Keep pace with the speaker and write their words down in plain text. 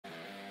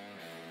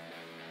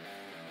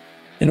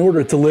In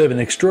order to live an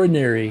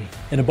extraordinary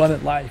and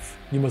abundant life,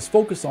 you must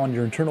focus on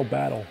your internal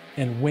battle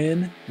and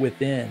win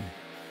within.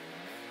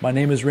 My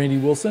name is Randy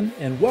Wilson,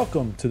 and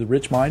welcome to the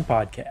Rich Mind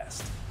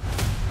Podcast.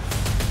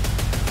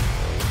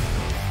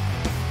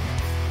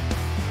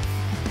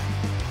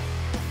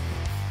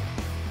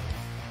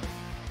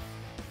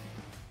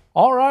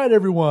 All right,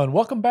 everyone,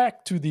 welcome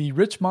back to the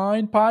Rich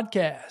Mind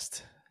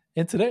Podcast.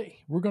 And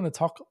today we're going to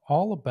talk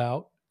all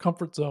about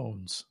comfort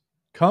zones.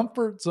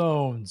 Comfort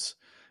zones.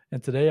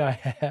 And today I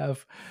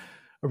have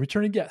a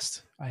returning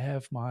guest. I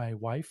have my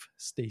wife,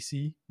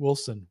 Staci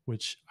Wilson,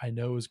 which I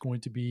know is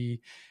going to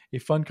be a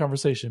fun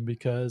conversation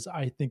because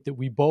I think that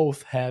we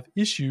both have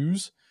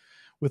issues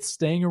with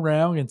staying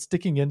around and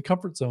sticking in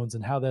comfort zones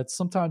and how that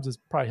sometimes has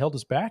probably held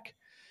us back.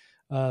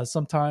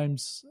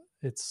 Sometimes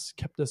it's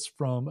kept us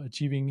from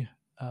achieving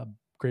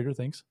greater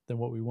things than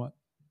what we want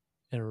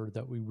or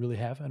that we really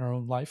have in our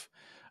own life.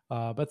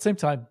 But at the same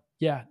time,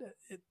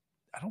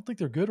 I don't think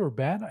they're good or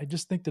bad. I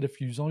just think that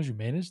as long as you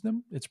manage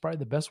them, it's probably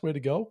the best way to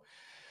go.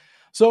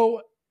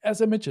 So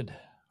as I mentioned,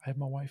 I have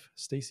my wife,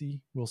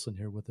 Staci Wilson,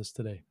 here with us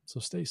today. So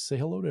Stace, say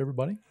hello to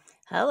everybody.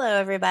 Hello,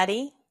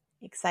 everybody.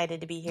 Excited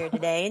to be here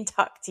today and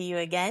talk to you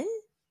again.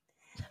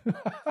 Why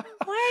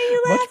are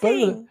you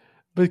laughing?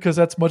 Because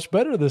that's much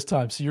better this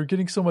time. So you're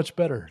getting so much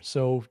better.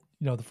 So,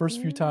 the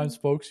first few times,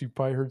 folks, you've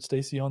probably heard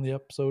Staci on the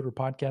episode or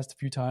podcast a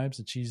few times,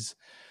 and she's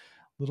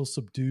a little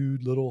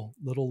subdued, little,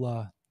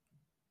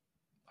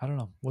 I don't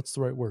know. What's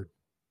the right word?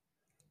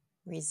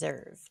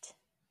 Reserved.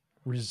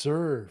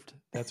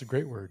 That's a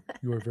great word.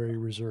 You are very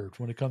reserved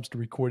when it comes to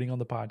recording on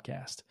the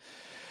podcast.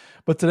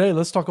 But today,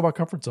 let's talk about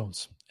comfort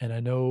zones. And I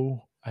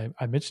know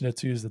I mentioned it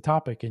to you as the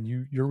topic, and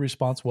your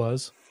response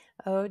was,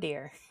 "Oh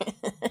dear."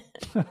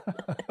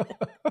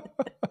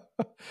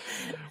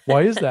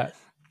 Why is that?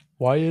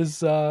 Why is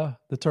the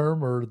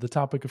term or the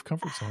topic of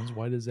comfort zones?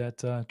 Why does that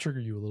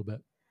trigger you a little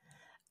bit?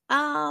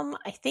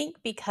 I think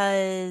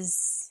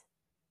because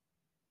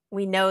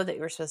we know that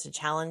we're supposed to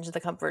challenge the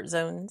comfort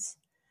zones,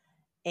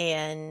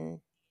 and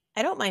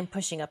I don't mind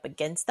pushing up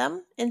against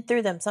them and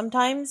through them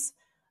sometimes,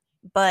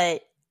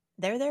 but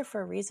they're there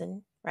for a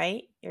reason,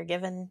 right? You're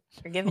given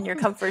your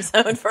comfort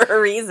zone for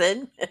a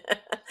reason.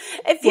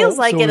 It feels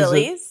like it, at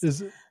least.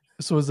 Is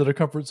it a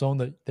comfort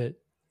zone that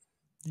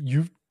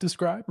you've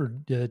described or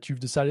that you've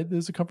decided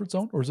is a comfort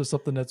zone, or is it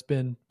something that's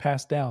been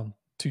passed down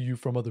to you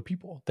from other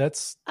people?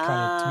 That's kind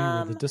of, to me,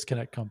 where the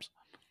disconnect comes.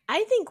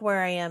 I think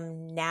where I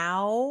am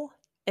now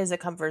is a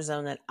comfort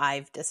zone that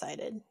I've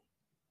decided.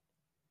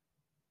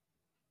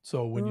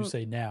 So when you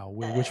say now,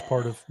 which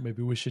part of,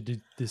 maybe we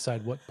should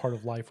decide what part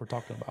of life we're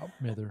talking about.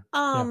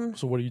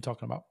 So what are you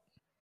talking about?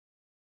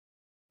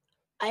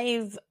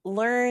 I've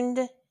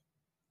learning.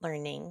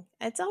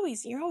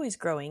 You're always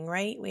growing,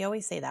 right? We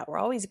always say that we're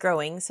always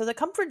growing. So the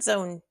comfort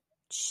zone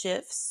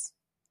shifts,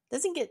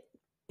 doesn't get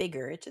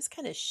bigger. It just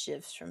kind of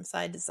shifts from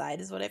side to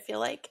side is what I feel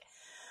like.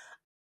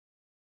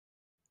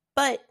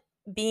 But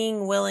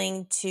being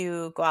willing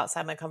to go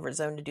outside my comfort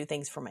zone to do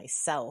things for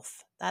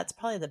myself, that's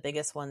probably the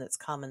biggest one that's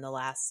come in the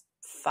last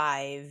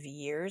 5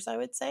 years, I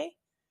would say,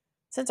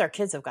 since our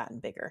kids have gotten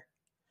bigger,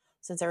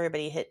 since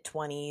everybody hit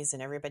 20s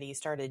and everybody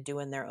started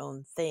doing their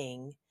own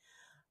thing.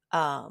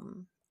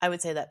 I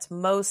would say that's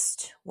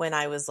most when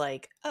I was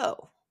like,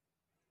 oh,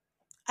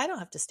 I don't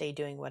have to stay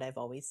doing what I've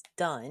always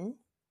done.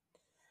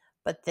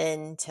 But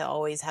then to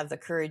always have the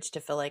courage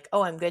to feel like,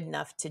 oh, I'm good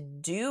enough to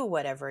do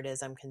whatever it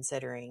is I'm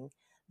considering.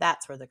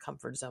 That's where the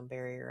comfort zone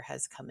barrier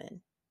has come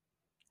in.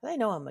 I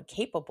know I'm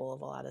capable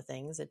of a lot of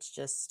things. It's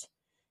just,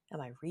 am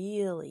I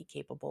really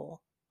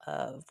capable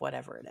of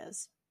whatever it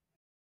is?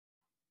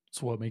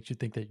 So what makes you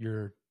think that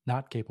you're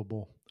not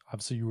capable?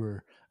 Obviously, you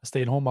were a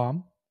stay-at-home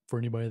mom. For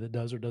anybody that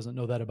does or doesn't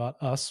know that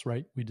about us,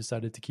 right? We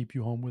decided to keep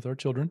you home with our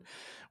children,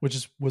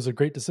 which was a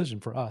great decision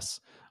for us.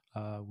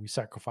 We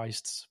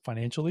sacrificed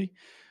financially,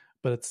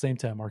 but at the same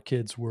time, our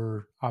kids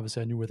were,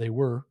 obviously I knew where they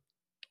were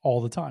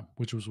all the time,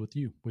 which was with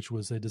you, which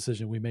was a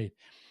decision we made.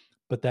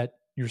 But that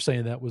you're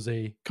saying that was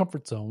a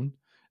comfort zone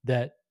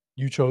that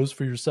you chose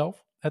for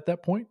yourself at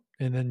that point,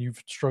 and then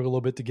you've struggled a little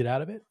bit to get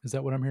out of it. Is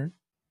that what I'm hearing?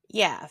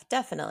 Yeah,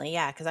 definitely.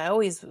 Yeah. Cause I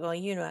always, well,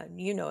 you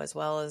know, as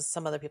well as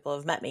some other people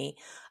have met me,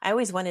 I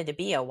always wanted to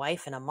be a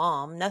wife and a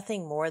mom,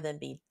 nothing more than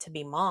to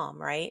be mom,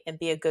 right? And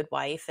be a good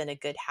wife and a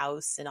good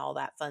house and all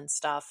that fun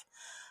stuff.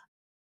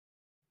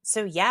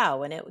 So yeah,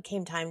 when it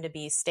came time to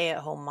be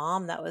stay-at-home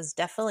mom, that was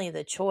definitely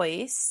the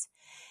choice.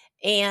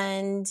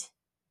 And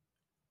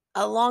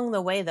along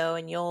the way though,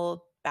 and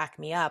you'll back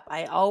me up,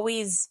 I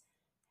always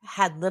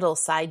had little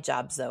side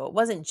jobs though. It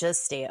wasn't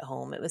just stay at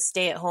home. It was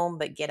stay at home,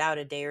 but get out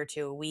a day or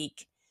two a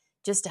week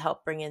just to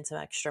help bring in some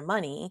extra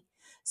money.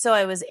 So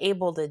I was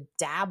able to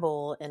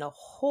dabble in a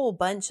whole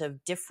bunch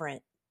of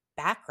different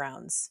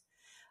backgrounds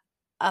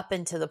up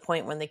into the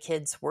point when the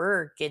kids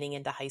were getting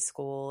into high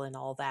school and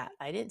all that.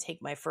 I didn't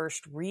take my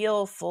first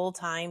real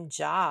full-time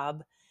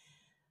job.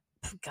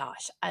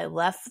 Gosh, I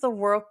left the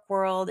work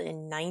world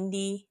in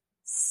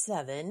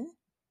 97,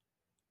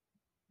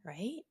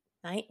 right?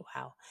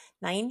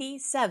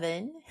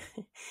 97.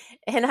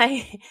 And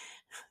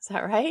is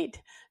that right?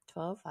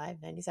 12, 5,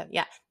 97.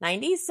 Yeah,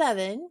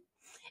 97.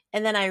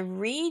 And then I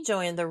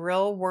rejoined the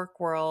real work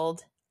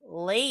world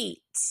late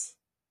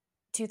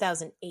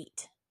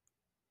 2008,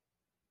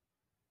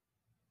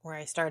 where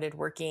I started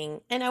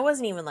working. And I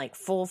wasn't even like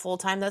full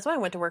time. That's why I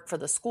went to work for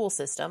the school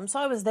system. So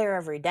I was there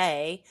every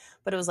day,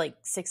 but it was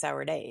like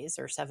 6-hour days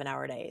or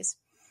 7-hour days.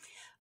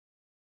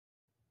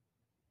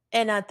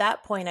 And at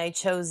that point, I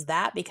chose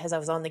that because I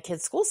was on the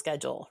kids' school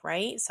schedule,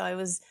 right? So I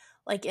was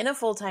like in a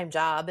full-time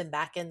job and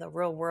back in the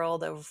real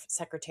world of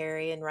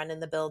secretary and running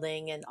the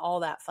building and all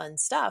that fun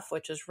stuff,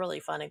 which was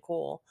really fun and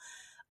cool.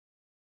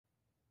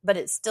 But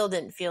it still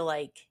didn't feel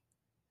like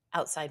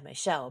outside my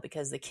shell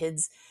because the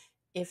kids,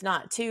 if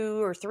not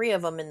 2 or 3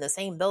 of them in the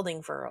same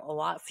building for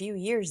few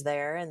years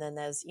there. And then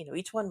as you know,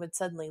 each one would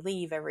suddenly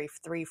leave every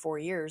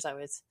 3-4 years. I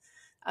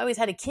always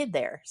had a kid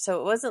there. So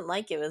it wasn't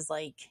like it was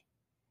like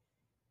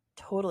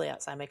totally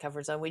outside my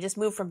comfort zone. We just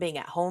moved from being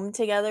at home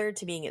together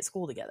to being at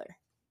school together.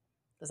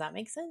 Does that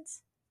make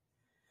sense?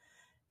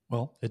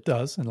 Well, it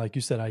does. And like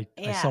you said, I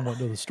Yeah.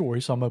 somewhat know the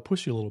story, so I'm going to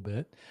push you a little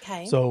bit.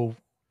 Okay. So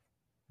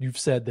you've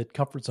said that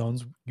comfort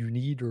zones, you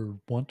need or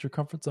want your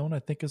comfort zone, I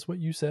think is what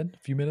you said a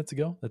few minutes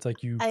ago. That's like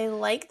I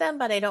like them,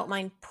 but I don't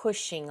mind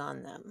pushing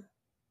on them.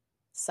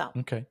 So.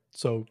 Okay.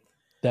 So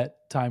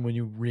that time when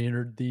you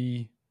re-entered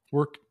the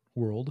work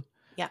world,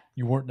 yeah,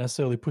 you weren't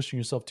necessarily pushing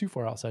yourself too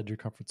far outside your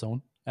comfort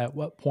zone. At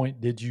what point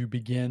did you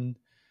begin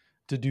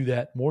to do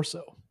that more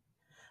so?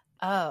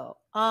 Oh,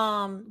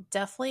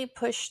 definitely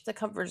pushed the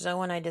comfort zone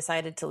when I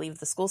decided to leave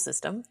the school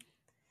system.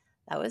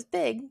 That was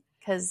big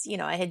because, you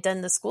know, I had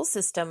done the school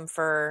system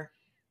for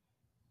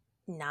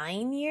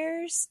 9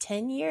 years,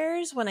 10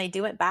 years. When I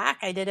went back,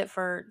 I did it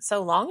for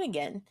so long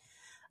again.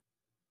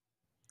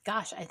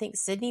 Gosh, I think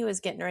Sydney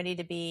was getting ready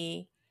to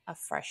be a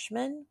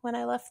freshman when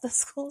I left the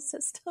school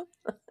system.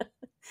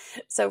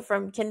 So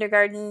from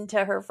kindergarten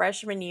to her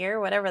freshman year,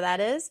 whatever that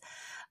is.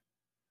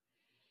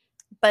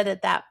 But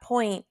at that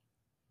point,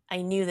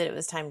 I knew that it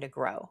was time to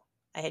grow.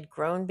 I had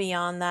grown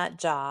beyond that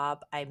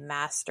job. I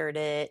mastered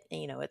it.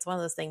 You know, it's one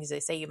of those things they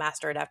say you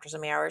master it after so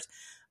many hours.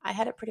 I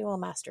had it pretty well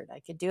mastered.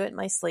 I could do it in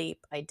my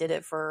sleep. I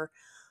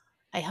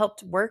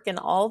helped work in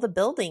all the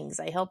buildings.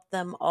 I helped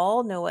them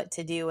all know what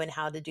to do and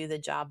how to do the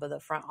job of the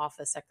front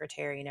office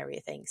secretary and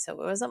everything. So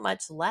it wasn't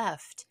much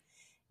left.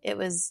 It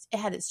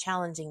had its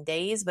challenging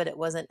days, but it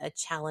wasn't a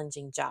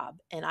challenging job.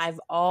 And I've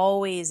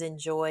always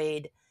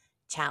enjoyed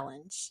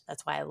challenge.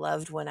 That's why I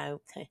loved when I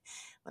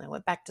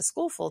went back to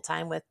school full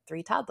time with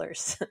 3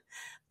 toddlers.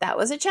 That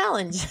was a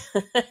challenge.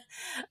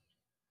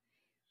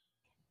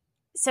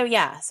 So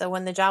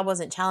when the job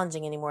wasn't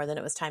challenging anymore, then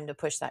it was time to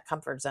push that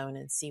comfort zone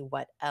and see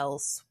what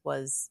else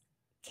was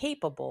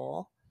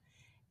capable.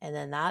 And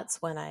then that's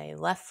when I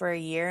left for a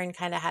year and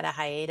kind of had a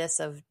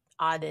hiatus of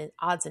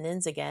odds and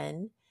ends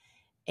again.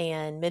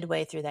 And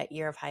midway through that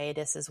year of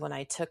hiatus is when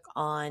I took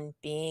on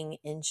being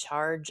in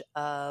charge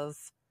of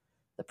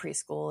the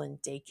preschool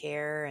and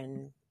daycare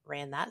and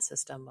ran that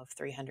system of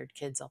 300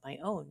 kids on my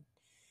own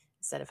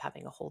instead of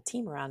having a whole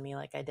team around me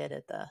like I did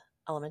at the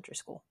elementary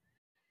school.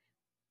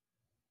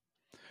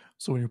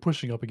 So when you're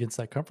pushing up against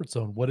that comfort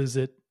zone, what is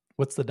it?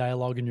 What's the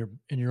dialogue in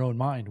your own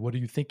mind? What are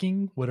you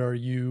thinking? How do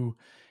you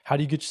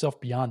get yourself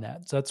beyond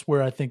that? So that's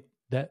where I think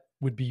that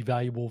would be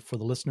valuable for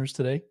the listeners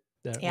today,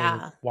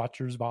 or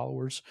watchers,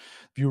 followers,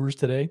 viewers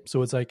today.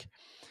 So it's like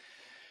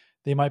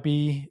they might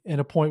be in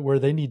a point where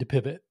they need to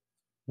pivot,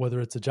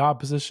 whether it's a job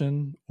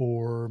position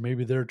or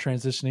maybe they're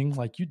transitioning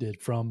like you did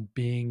from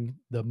being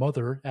the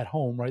mother at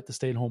home, right? The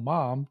stay-at-home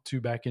mom to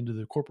back into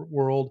the corporate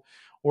world,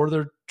 or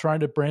they're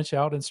trying to branch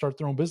out and start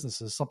their own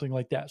businesses, something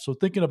like that. So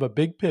thinking of a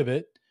big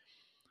pivot,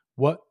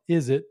 what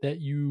is it that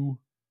you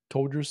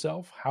told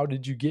yourself? How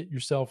did you get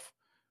yourself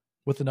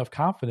with enough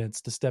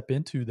confidence to step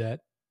into that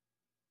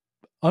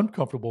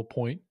uncomfortable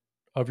point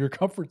of your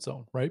comfort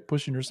zone, right?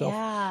 Pushing yourself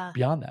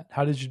beyond that.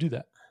 How did you do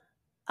that?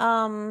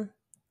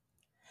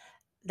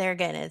 There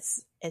again,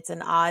 it's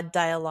an odd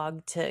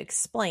dialogue to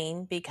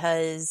explain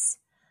because,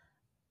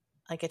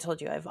 like I told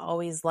you, I've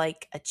always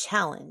liked a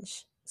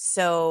challenge.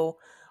 So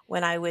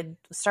when I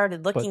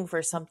started looking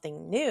for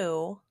something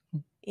new,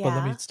 But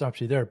let me stop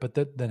you there. But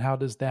then how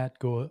does that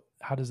go?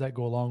 How does that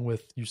go along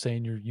with you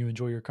saying you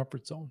enjoy your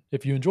comfort zone?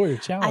 If you enjoy your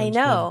challenge,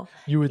 I know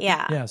you would.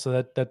 Yeah. So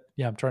that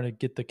I'm trying to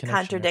get the connection.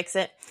 Contradicts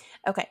it.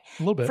 Okay.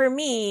 A little bit. For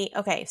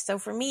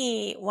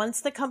me,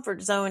 once the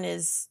comfort zone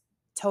is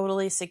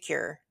totally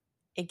secure,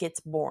 it gets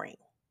boring.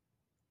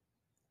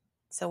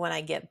 So when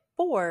I get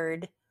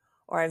bored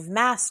or I've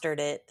mastered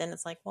it, then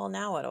it's like, well,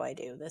 now what do I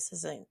do? This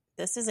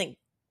isn't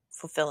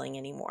fulfilling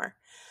anymore.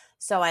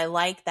 So I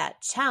like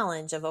that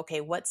challenge of,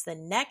 okay, what's the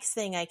next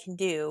thing I can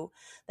do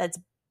that's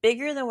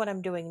bigger than what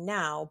I'm doing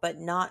now, but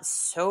not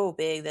so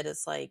big that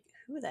it's like,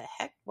 who the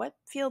heck, what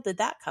field did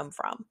that come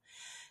from?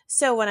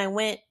 So when I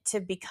went to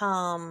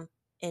become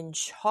in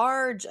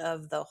charge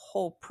of the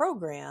whole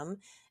program,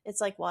 it's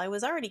like, well, I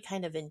was already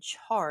kind of in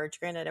charge.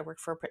 Granted, I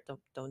worked for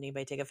don't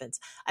anybody take offense.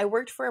 I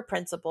worked for a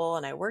principal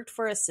and I worked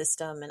for a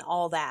system and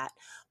all that.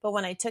 But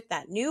when I took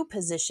that new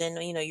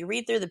position, you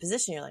read through the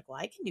position, you're like, well,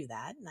 I can do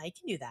that and I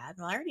can do that.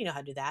 And I already know how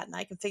to do that and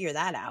I can figure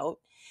that out.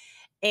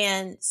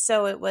 And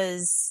so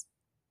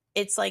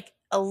it's like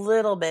a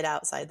little bit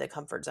outside the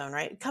comfort zone,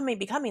 right?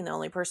 Becoming the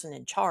only person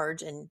in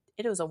charge. And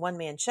it was a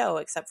one-man show,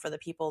 except for the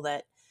people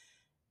that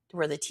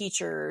were the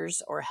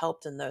teachers or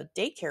helped in the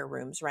daycare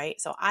rooms,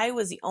 right? So I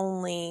was the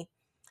only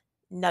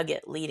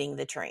nugget leading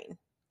the train,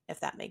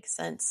 if that makes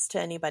sense to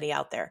anybody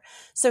out there.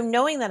 So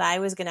knowing that I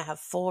was going to have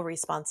full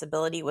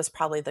responsibility was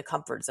probably the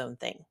comfort zone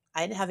thing.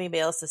 I didn't have anybody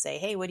else to say,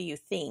 hey, what do you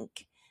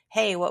think?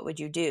 Hey, what would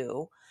you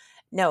do?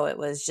 No, it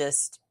was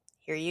just,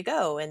 here you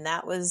go. And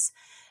I was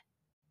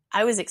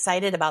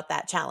excited about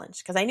that challenge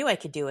because I knew I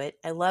could do it.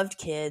 I loved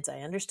kids. I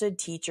understood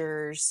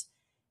teachers.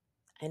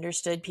 I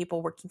understood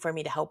people working for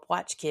me to help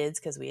watch kids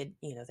because we had,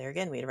 there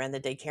again, we had run the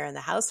daycare in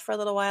the house for a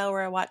little while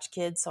where I watched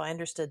kids. So I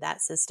understood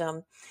that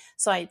system.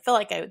 So I feel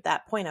like at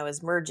that point I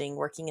was merging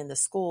working in the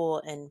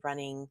school and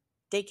running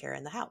daycare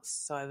in the house.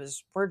 So I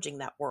was merging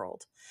that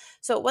world.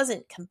 So it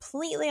wasn't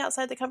completely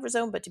outside the comfort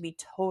zone, but to be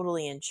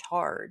totally in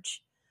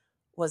charge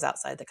was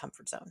outside the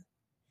comfort zone.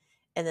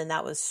 And then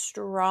that was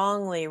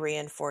strongly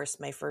reinforced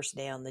my first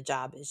day on the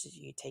job. Is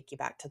you take you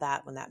back to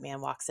that when that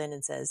man walks in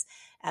and says,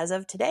 as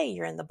of today,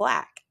 you're in the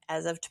black.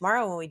 As of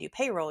tomorrow, when we do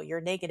payroll,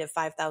 you're negative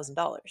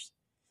 $5,000.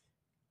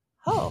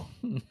 Oh,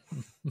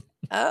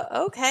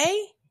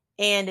 okay.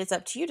 And it's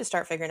up to you to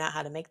start figuring out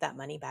how to make that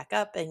money back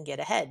up and get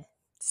ahead.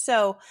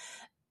 So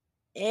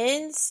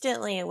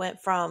instantly it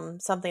went from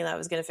something that I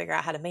was going to figure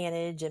out how to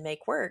manage and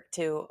make work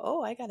to,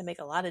 oh, I got to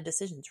make a lot of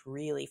decisions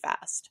really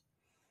fast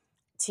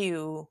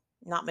to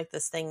not make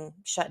this thing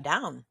shut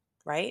down,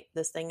 right?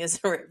 This thing is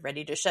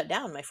ready to shut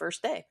down my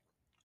first day.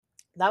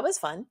 That was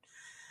fun.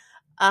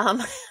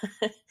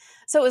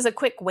 So it was a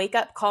quick wake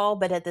up call,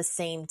 but at the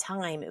same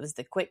time, it was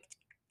the quick,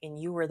 and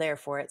you were there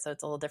for it. So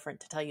it's a little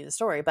different to tell you the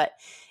story, but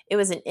it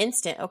was an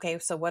instant. Okay.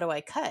 So what do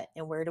I cut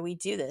and where do we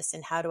do this?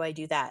 And how do I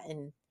do that?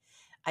 And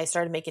I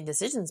started making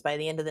decisions by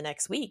the end of the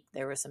next week.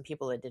 There were some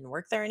people that didn't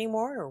work there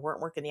anymore or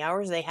weren't working the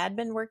hours they had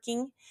been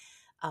working.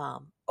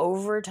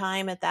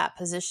 Overtime at that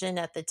position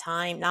at the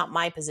time, not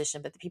my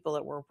position, but the people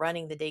that were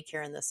running the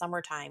daycare in the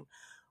summertime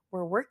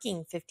were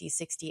working 50,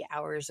 60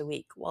 hours a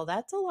week. Well,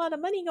 that's a lot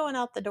of money going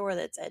out the door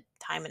that's at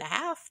time and a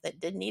half that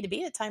didn't need to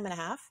be at time and a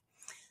half.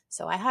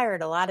 So I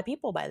hired a lot of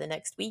people by the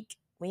next week.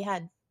 We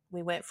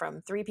went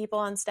from 3 people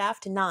on staff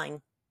to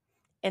 9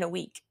 in a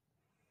week.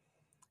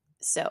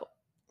 So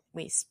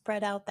we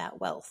spread out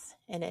that wealth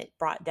and it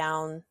brought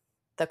down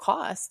the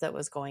cost that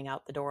was going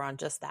out the door on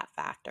just that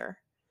factor.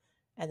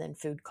 And then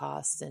food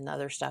costs and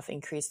other stuff,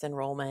 increased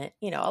enrollment,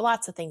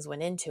 lots of things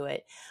went into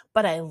it.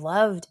 But I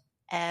loved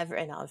and I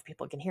don't know if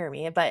people can hear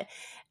me, but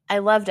I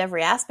loved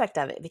every aspect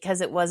of it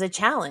because it was a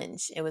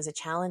challenge. It was a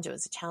challenge. It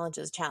was a challenge.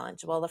 It was a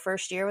challenge. Well, the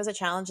first year was a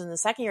challenge. And the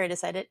second year I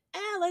decided,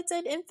 let's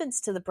add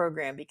infants to the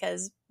program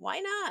because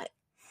why not?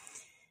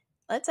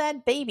 Let's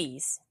add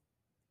babies.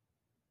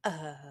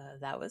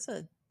 That was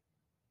a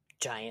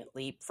giant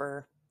leap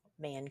for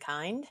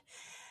mankind.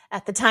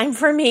 At the time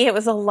for me, it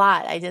was a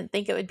lot. I didn't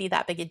think it would be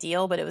that big a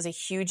deal, but it was a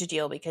huge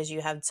deal because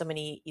you had so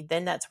many.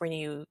 Then that's when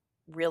you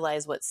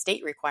realize what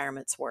state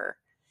requirements were.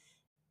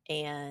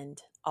 And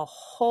a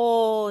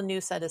whole new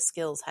set of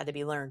skills had to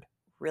be learned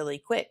really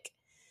quick.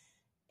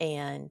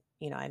 And,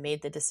 I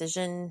made the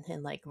decision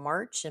in like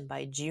March, and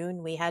by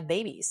June we had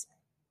babies.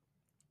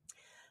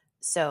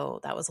 So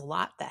that was a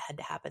lot that had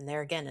to happen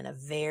there again in a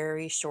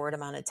very short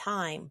amount of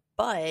time,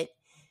 but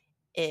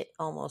it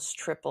almost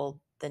tripled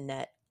the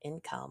net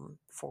income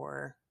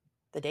for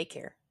the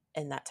daycare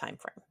in that time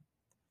frame.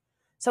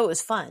 So it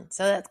was fun.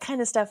 So that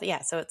kind of stuff.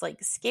 Yeah. So it's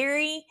like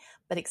scary,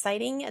 but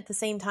exciting at the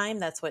same time.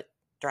 That's what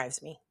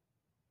drives me.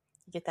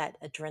 You get that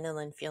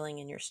adrenaline feeling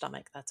in your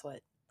stomach. That's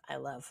what I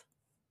love.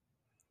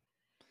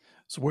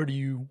 So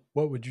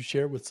what would you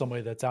share with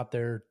somebody that's out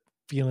there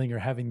feeling or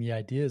having the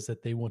ideas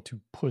that they want to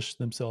push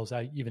themselves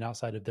out, even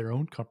outside of their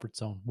own comfort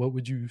zone? What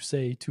would you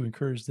say to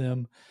encourage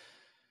them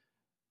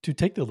to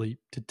take the leap,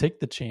 to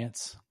take the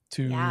chance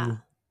to,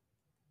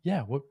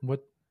 what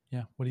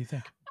do you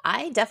think?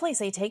 I definitely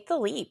say take the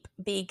leap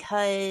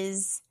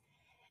because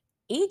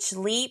each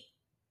leap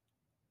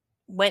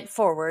went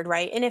forward,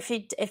 right? And if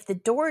the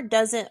door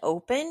doesn't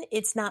open,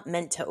 it's not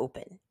meant to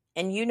open.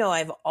 And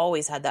I've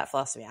always had that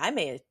philosophy. I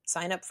may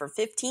sign up for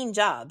 15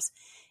 jobs.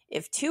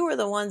 If 2 are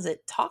the ones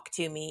that talk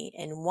to me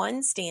and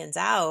 1 stands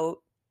out,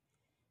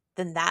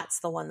 then that's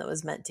the one that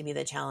was meant to be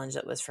the challenge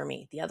that was for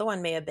me. The other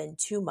one may have been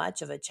too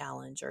much of a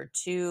challenge or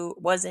I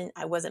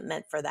wasn't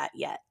meant for that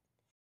yet.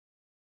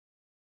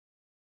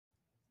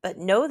 But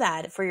know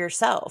that for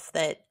yourself,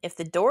 that if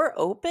the door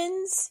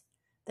opens,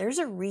 there's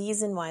a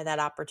reason why that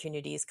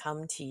opportunity has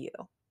come to you.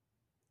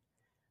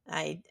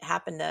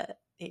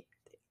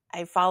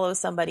 I follow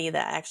somebody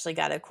that actually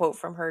got a quote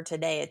from her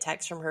today, a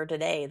text from her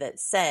today that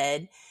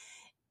said,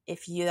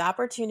 If the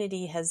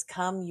opportunity has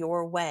come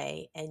your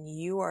way and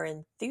you are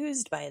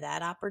enthused by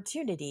that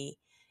opportunity,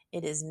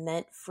 it is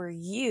meant for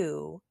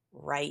you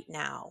right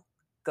now.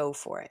 Go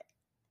for it.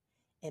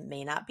 It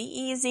may not be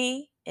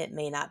easy, it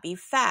may not be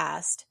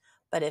fast,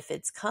 but if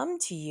it's come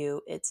to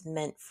you, it's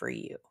meant for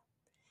you.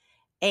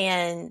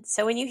 And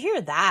so when you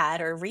hear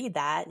that or read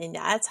that, and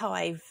that's how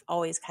I've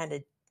always kind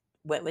of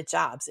went with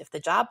jobs. If the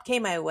job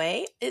came my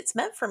way, it's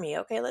meant for me.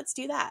 Okay, let's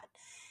do that.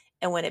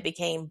 And when it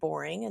became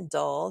boring and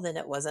dull, then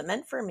it wasn't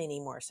meant for me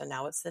anymore. So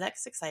now it's the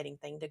next exciting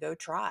thing to go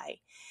try.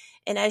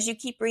 And as you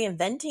keep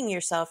reinventing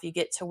yourself, you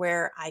get to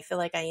where I feel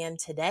like I am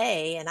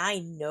today. And I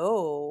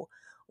know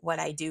what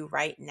I do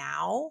right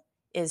now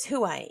is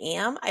who I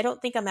am. I don't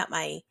think I'm at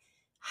my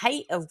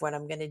height of what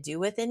I'm going to do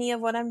with any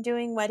of what I'm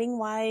doing wedding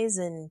wise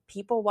and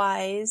people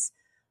wise,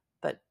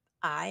 but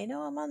I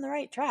know I'm on the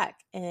right track,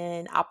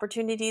 and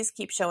opportunities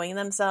keep showing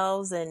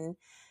themselves, and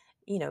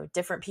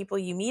different people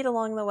you meet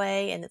along the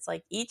way, and it's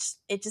like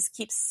it just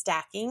keeps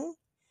stacking.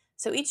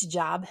 So each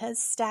job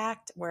has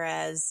stacked,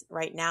 whereas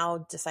right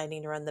now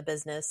deciding to run the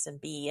business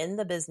and be in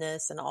the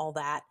business and all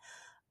that,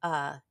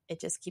 it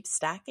just keeps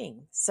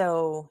stacking.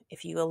 So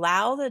if you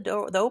allow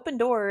the open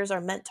doors are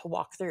meant to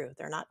walk through.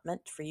 They're not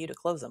meant for you to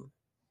close them.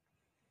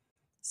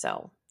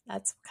 So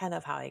that's kind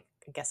of how I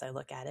guess I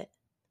look at it.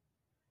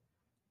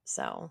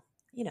 So,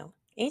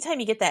 anytime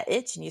you get that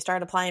itch and you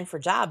start applying for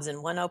jobs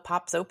and one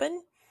pops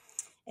open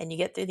and you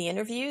get through the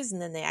interviews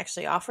and then they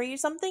actually offer you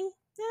something,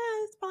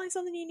 it's probably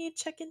something you need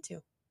to check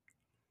into.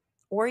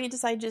 Or you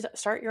decide to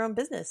start your own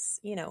business,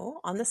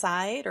 on the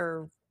side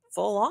or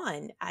full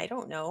on. I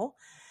don't know.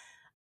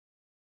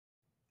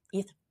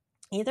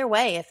 Either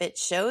way, if it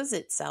shows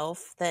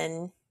itself,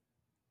 then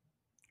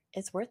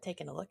it's worth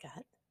taking a look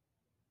at.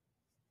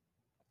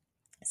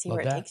 See Love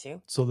where that. it takes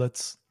you. So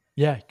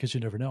because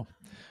you never know.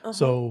 Uh-huh.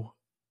 So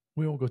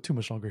we won't go too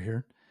much longer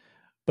here.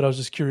 But I was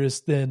just curious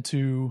then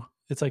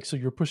it's like, so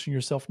you're pushing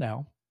yourself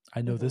now.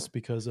 I know this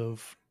because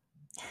of,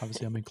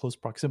 obviously I'm in close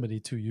proximity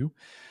to you.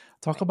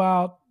 Talk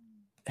about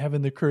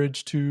having the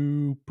courage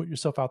to put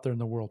yourself out there in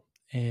the world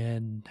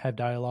and have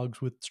dialogues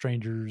with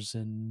strangers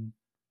and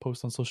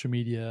post on social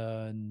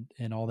media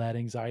and all that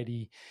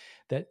anxiety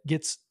that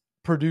gets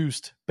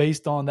produced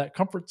based on that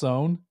comfort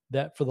zone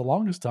that for the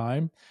longest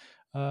time,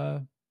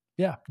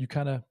 you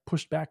kind of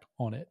pushed back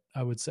on it,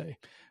 I would say.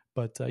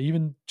 But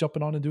even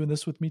jumping on and doing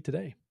this with me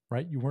today,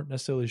 right? You weren't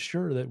necessarily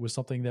sure that it was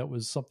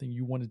something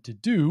you wanted to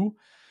do.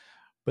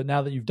 But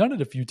now that you've done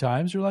it a few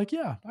times, you're like,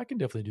 yeah, I can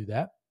definitely do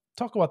that.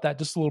 Talk about that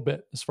just a little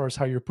bit as far as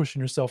how you're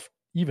pushing yourself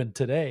even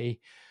today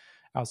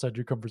outside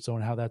your comfort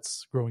zone, how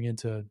that's growing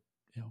into,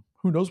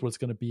 who knows what it's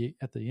going to be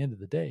at the end of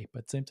the day. But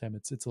at the same time,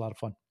 it's a lot of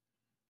fun.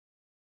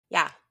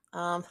 Yeah.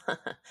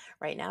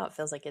 Right now it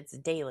feels like it's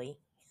daily,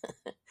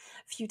 a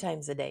few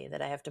times a day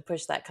that I have to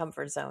push that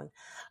comfort zone.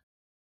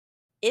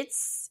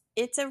 It's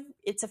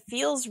a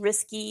feels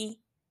risky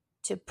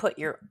to put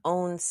your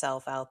own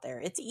self out there.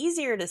 It's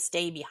easier to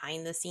stay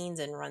behind the scenes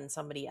and run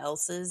somebody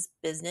else's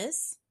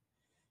business,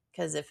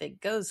 because if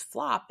it goes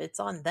flop, it's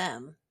on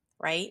them,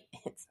 right?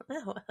 It's,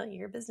 well,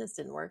 your business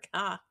didn't work.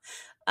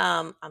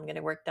 I'm going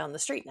to work down the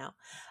street now.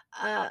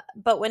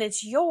 But when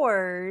it's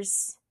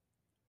yours,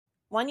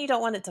 one, you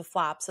don't want it to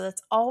flop. So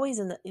that's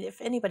always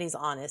if anybody's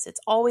honest,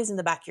 it's always in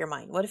the back of your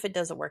mind. What if it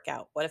doesn't work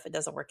out? What if it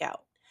doesn't work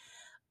out?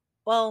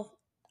 Well,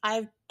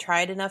 I've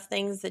tried enough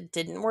things that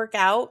didn't work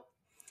out,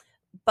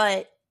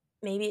 but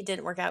maybe it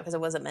didn't work out because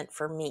it wasn't meant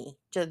for me.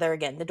 So there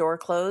again, the door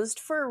closed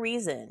for a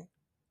reason,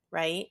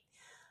 right?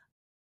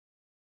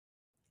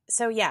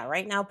 So yeah,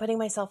 right now putting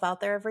myself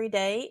out there every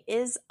day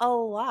is a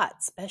lot,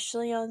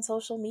 especially on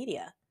social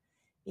media,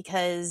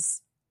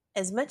 because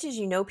as much as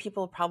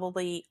people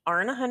probably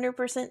aren't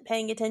 100%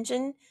 paying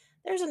attention,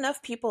 there's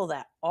enough people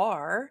that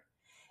are.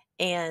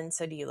 And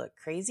so do you look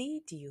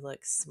crazy? Do you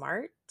look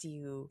smart? Do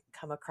you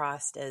come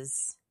across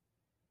as,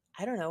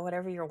 I don't know,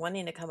 whatever you're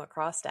wanting to come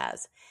across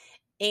as?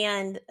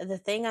 And the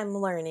thing I'm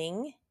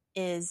learning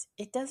is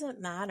it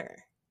doesn't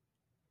matter.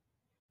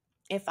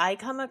 If I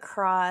come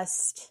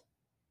across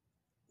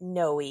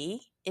knowy,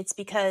 it's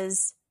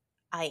because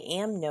I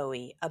am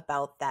knowy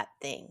about that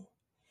thing.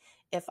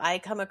 If I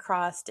come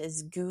across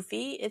as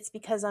goofy, it's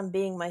because I'm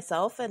being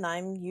myself, and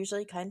I'm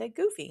usually kind of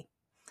goofy.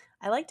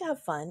 I like to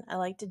have fun. I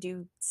like to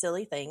do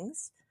silly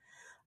things.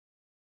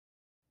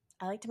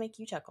 I like to make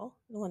you chuckle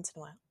once in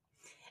a while.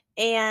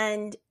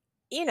 And,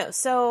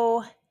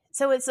 so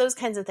it's those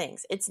kinds of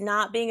things. It's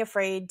not being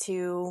afraid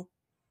to,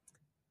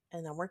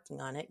 and I'm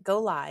working on it,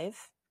 go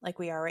live like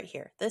we are right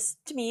here. This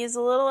to me is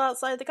a little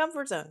outside the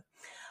comfort zone.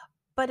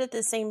 But at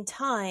the same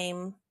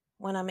time,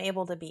 when I'm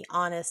able to be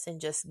honest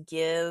and just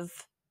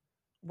give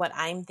what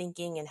I'm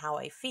thinking and how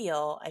I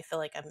feel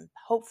like I'm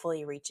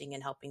hopefully reaching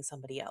and helping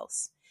somebody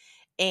else.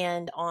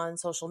 And on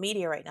social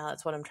media right now,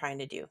 that's what I'm trying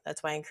to do.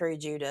 That's why I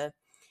encourage you to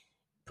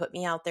put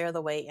me out there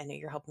the way, I know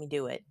you're helping me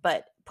do it,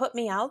 but put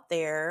me out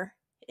there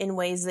in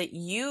ways that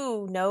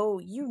you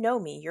know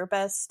me. You're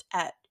best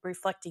at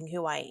reflecting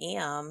who I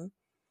am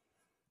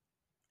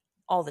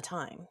all the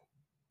time.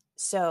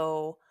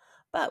 So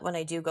But when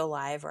I do go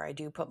live or I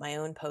do put my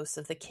own posts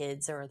of the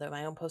kids or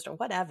my own post or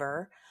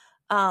whatever,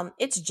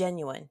 it's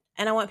genuine.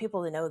 And I want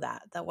people to know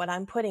that what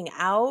I'm putting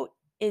out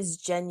is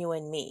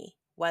genuine me,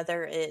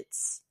 whether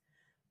it's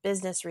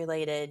business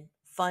related,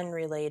 fun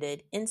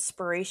related,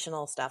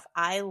 inspirational stuff.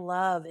 I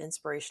love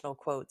inspirational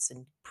quotes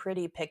and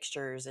pretty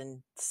pictures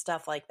and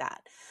stuff like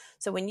that.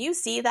 So when you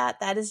see that,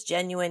 that is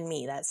genuine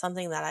me. That's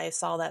something that I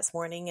saw this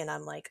morning and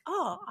I'm like,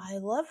 oh, I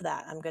love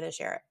that. I'm going to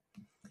share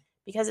it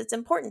because it's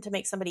important to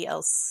make somebody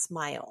else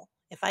smile.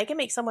 If I can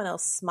make someone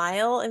else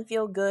smile and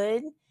feel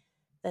good,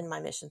 then my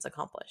mission's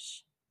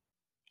accomplished.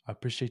 I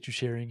appreciate you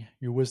sharing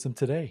your wisdom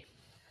today.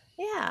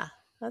 Yeah.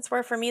 That's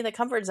where for me the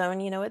comfort zone,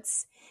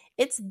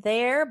 it's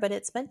there, but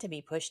it's meant to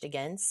be pushed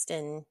against,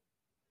 and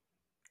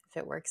if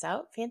it works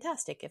out,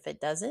 fantastic. If it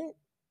doesn't,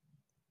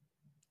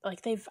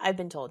 like I've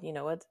been told,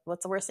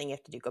 what's the worst thing you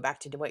have to do? Go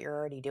back to do what you're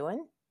already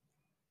doing?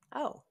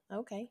 Oh,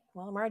 okay.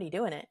 Well, I'm already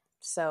doing it.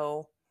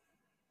 So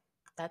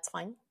that's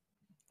fine.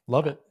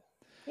 Love it.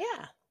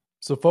 Yeah.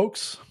 So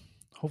folks,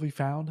 hope you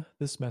found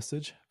this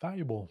message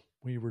valuable.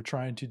 We were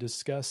trying to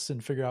discuss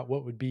and figure out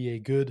what would be a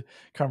good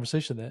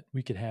conversation that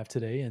we could have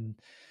today. And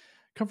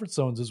comfort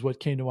zones is what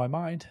came to my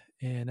mind.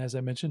 And as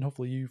I mentioned,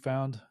 hopefully you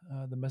found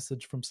the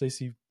message from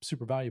Staci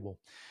super valuable.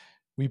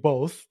 We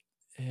both,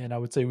 and I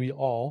would say we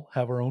all,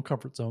 have our own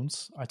comfort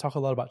zones. I talk a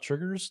lot about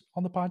triggers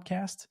on the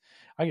podcast.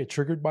 I get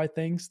triggered by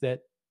things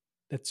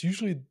that's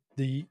usually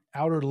the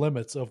outer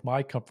limits of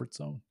my comfort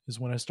zone is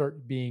when I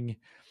start being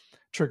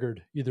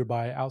triggered either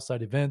by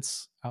outside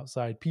events,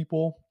 outside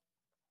people.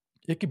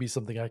 It could be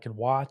something I can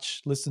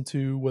watch, listen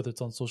to, whether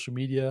it's on social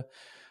media,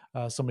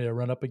 somebody I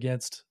run up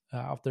against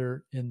out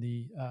there in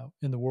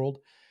the world,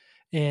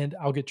 and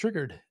I'll get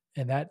triggered.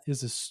 And that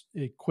is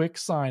a quick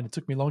sign. It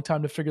took me a long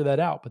time to figure that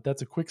out, but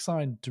that's a quick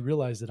sign to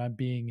realize that I'm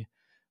being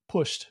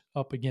pushed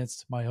up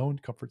against my own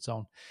comfort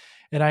zone,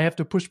 and I have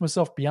to push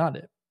myself beyond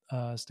it.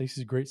 Staci's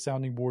a great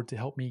sounding board to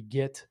help me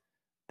get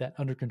that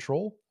under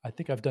control. I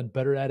think I've done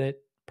better at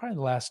it probably in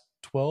the last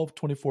 12,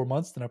 24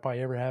 months than I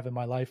probably ever have in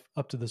my life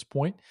up to this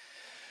point.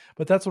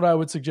 But that's what I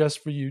would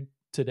suggest for you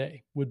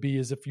today would be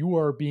is if you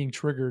are being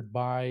triggered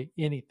by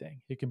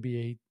anything, it can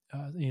be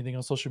anything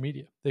on social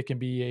media. It can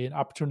be an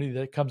opportunity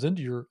that comes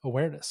into your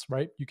awareness,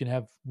 right? You can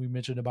have, we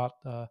mentioned about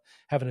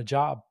having a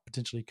job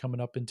potentially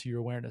coming up into your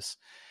awareness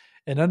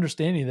and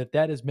understanding that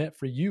that is meant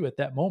for you at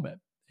that moment.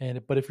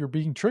 But if you're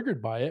being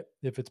triggered by it,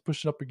 if it's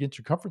pushing up against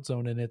your comfort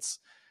zone and it's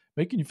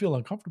making you feel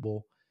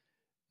uncomfortable,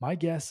 my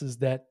guess is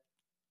that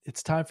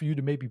it's time for you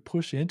to maybe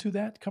push into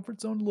that comfort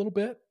zone a little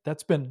bit.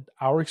 That's been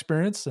our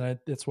experience. And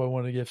that's why I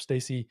wanted to give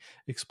Staci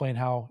explain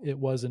how it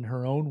was in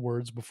her own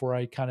words before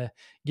I kind of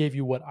gave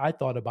you what I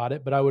thought about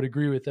it. But I would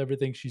agree with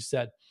everything she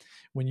said.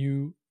 When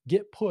you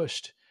get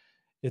pushed,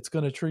 it's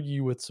going to trigger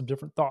you with some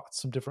different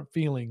thoughts, some different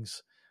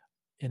feelings.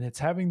 And it's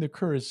having the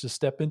courage to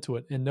step into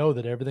it and know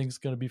that everything's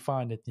going to be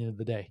fine at the end of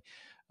the day.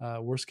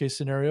 Worst case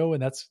scenario.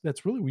 And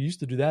that's really, we used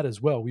to do that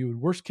as well. We would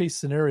worst case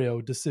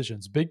scenario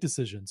decisions, big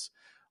decisions,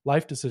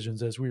 life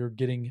decisions as we were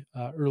getting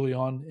early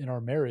on in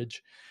our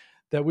marriage,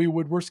 that we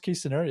would worst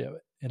case scenario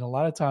it. And a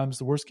lot of times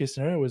the worst case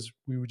scenario is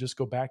we would just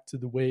go back to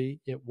the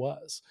way it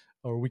was,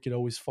 or we could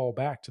always fall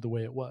back to the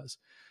way it was.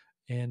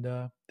 And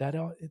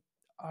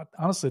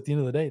honestly, at the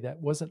end of the day, that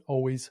wasn't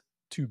always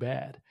too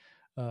bad.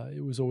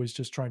 It was always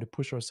just trying to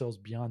push ourselves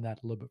beyond that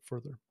a little bit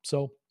further.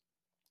 So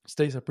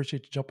Stace, I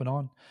appreciate you jumping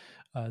on.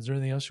 Is there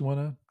anything else you want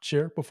to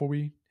share before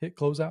we hit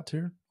close out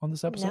here on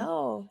this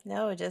episode?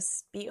 No,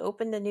 just be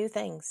open to new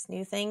things.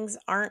 New things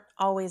aren't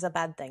always a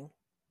bad thing.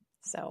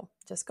 So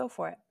just go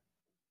for it.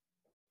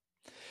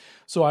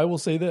 So I will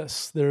say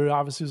this, there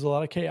obviously is a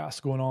lot of chaos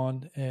going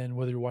on, and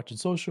whether you're watching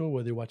social,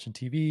 whether you're watching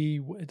TV,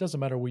 it doesn't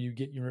matter where you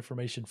get your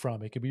information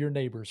from. It could be your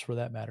neighbors for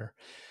that matter.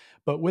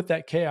 But with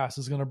that chaos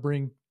is going to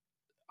bring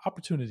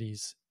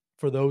opportunities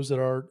for those that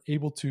are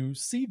able to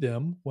see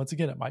them. Once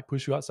again, it might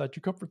push you outside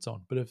your comfort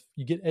zone. But if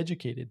you get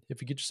educated,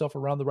 if you get yourself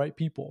around the right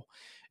people,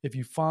 if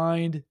you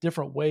find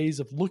different ways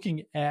of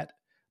looking at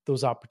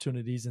those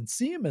opportunities and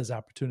see them as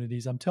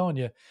opportunities, I'm telling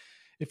you,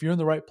 if you're in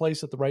the right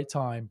place at the right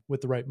time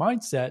with the right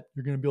mindset,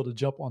 you're going to be able to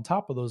jump on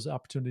top of those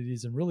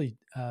opportunities and really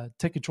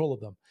take control of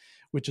them,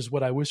 which is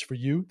what I wish for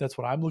you. That's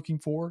what I'm looking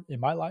for in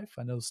my life.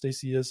 I know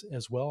Staci is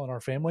as well in our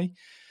family.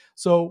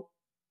 So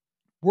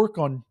work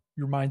on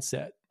your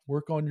mindset,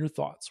 work on your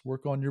thoughts,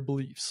 work on your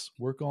beliefs,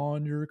 work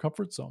on your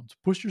comfort zones.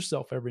 Push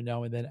yourself every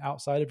now and then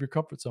outside of your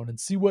comfort zone and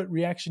see what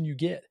reaction you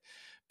get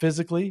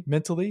physically,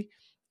 mentally.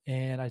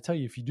 And I tell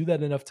you, if you do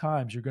that enough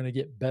times, you're going to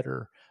get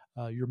better.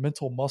 Your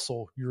mental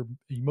muscle, your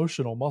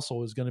emotional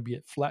muscle is going to be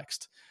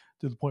flexed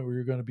to the point where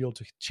you're going to be able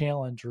to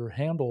challenge or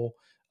handle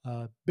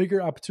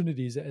bigger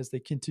opportunities as they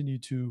continue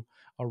to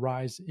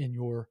arise in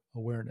your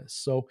awareness.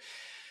 So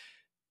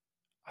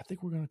I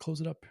think we're going to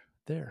close it up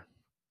there.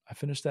 I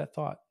finished that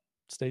thought.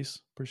 Stace,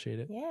 appreciate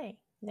it. Yay.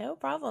 No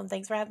problem.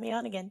 Thanks for having me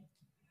on again.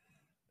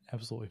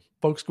 Absolutely.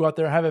 Folks, go out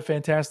there, have a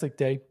fantastic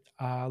day.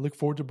 I look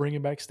forward to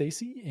bringing back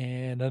Staci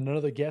and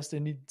another guest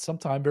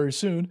sometime very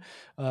soon.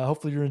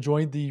 Hopefully you're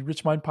enjoying the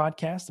Rich Mind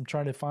podcast. I'm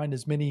trying to find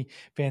as many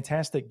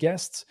fantastic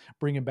guests,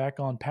 bringing back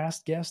on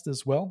past guests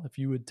as well. If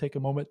you would take a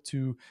moment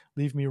to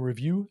leave me a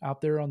review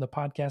out there on the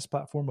podcast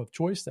platform of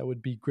choice, that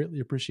would be greatly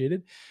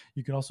appreciated.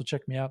 You can also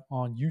check me out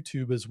on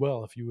YouTube as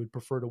well. If you would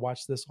prefer to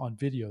watch this on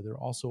video, they're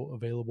also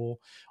available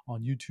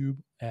on YouTube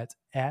at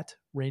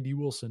Randy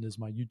Wilson is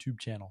my YouTube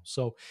channel.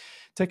 So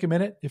take a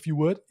minute, if you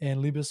would,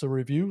 and leave us a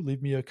review.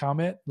 Leave me a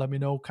comment. Let me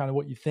know kind of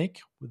what you think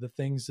with the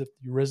things that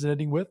you're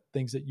resonating with,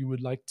 things that you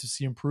would like to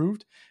see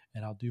improved.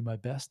 And I'll do my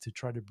best to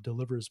try to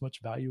deliver as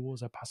much value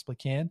as I possibly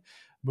can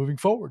moving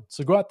forward.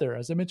 So go out there,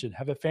 as I mentioned,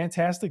 have a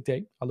fantastic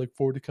day. I look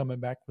forward to coming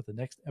back with the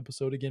next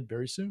episode again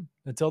very soon.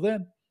 Until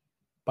then,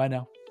 bye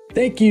now.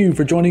 Thank you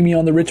for joining me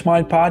on the Rich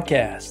Mind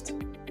podcast.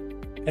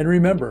 And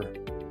remember,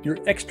 your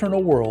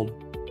external world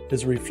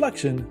is a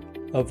reflection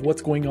of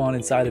what's going on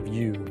inside of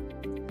you.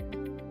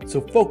 So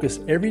focus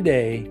every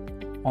day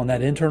on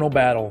that internal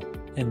battle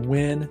and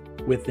win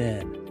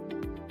within.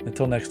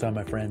 Until next time,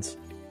 my friends.